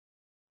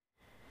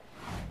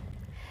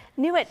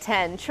New at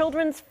 10,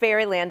 Children's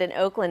Fairyland in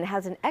Oakland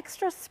has an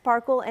extra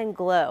sparkle and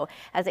glow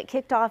as it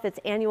kicked off its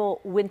annual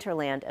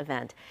Winterland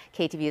event.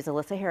 KTVU's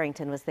Elissa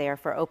Harrington was there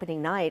for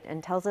opening night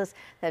and tells us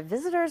that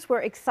visitors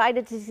were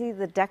excited to see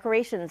the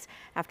decorations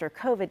after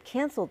COVID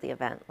canceled the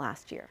event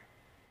last year.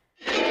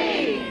 3, 2,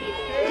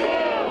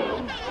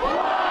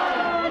 1.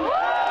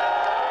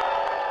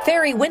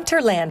 Fairy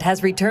Winterland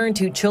has returned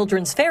to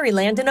Children's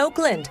Fairyland in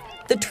Oakland.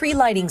 The tree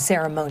lighting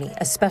ceremony,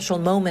 a special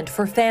moment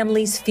for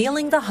families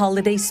feeling the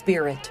holiday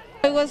spirit.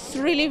 It was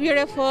really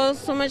beautiful,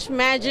 so much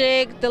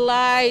magic, the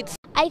lights.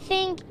 I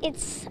think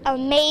it's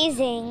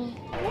amazing.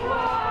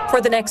 For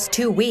the next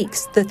 2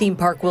 weeks, the theme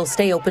park will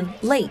stay open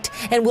late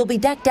and will be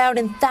decked out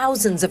in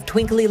thousands of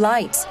twinkly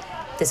lights.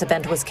 This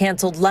event was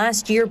canceled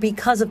last year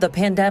because of the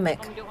pandemic.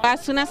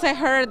 As soon as I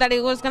heard that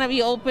it was going to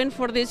be open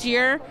for this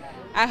year,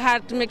 I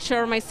had to make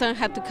sure my son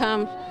had to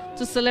come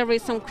to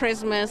celebrate some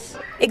Christmas.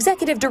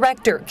 Executive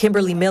Director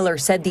Kimberly Miller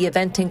said the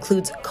event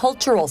includes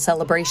cultural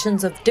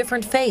celebrations of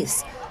different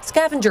faiths,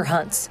 scavenger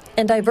hunts,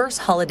 and diverse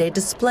holiday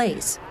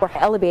displays. We're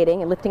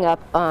elevating and lifting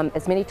up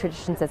as many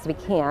traditions as we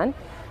can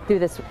through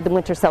the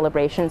winter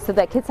celebration so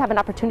that kids have an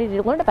opportunity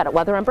to learn about it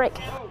while they're on break.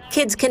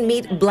 Kids can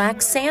meet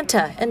Black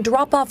Santa and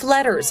drop off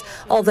letters,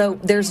 although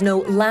there's no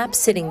lap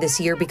sitting this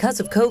year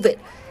because of COVID.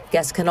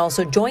 Guests can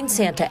also join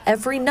Santa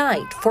every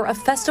night for a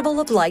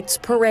Festival of Lights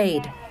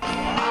parade.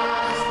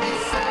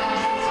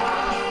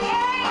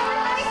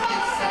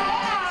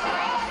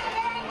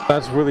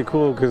 That's really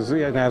cool because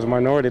as a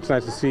minority, it's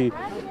nice to see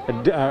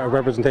a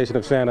representation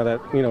of Santa that,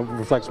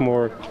 reflects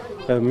more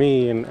of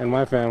me and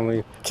my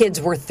family. Kids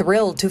were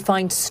thrilled to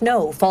find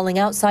snow falling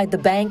outside the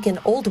bank in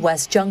Old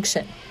West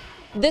Junction.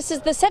 This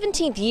is the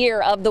 17th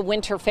year of the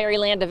Winter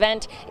Fairyland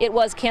event. It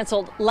was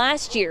canceled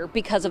last year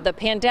because of the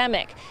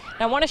pandemic.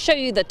 And I want to show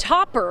you the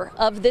topper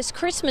of this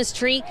Christmas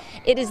tree.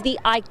 It is the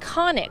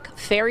iconic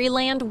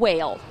Fairyland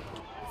whale.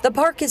 The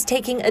park is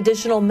taking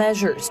additional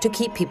measures to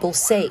keep people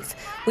safe.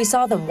 We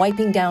saw them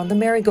wiping down the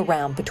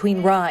merry-go-round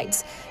between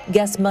rides.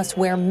 Guests must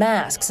wear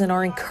masks and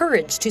are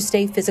encouraged to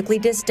stay physically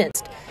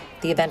distanced.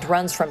 The event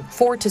runs from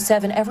 4 to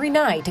 7 every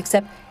night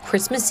except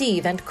Christmas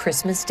Eve and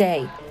Christmas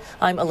Day.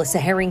 I'm Elissa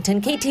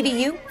Harrington,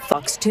 KTVU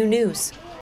FOX 2 News.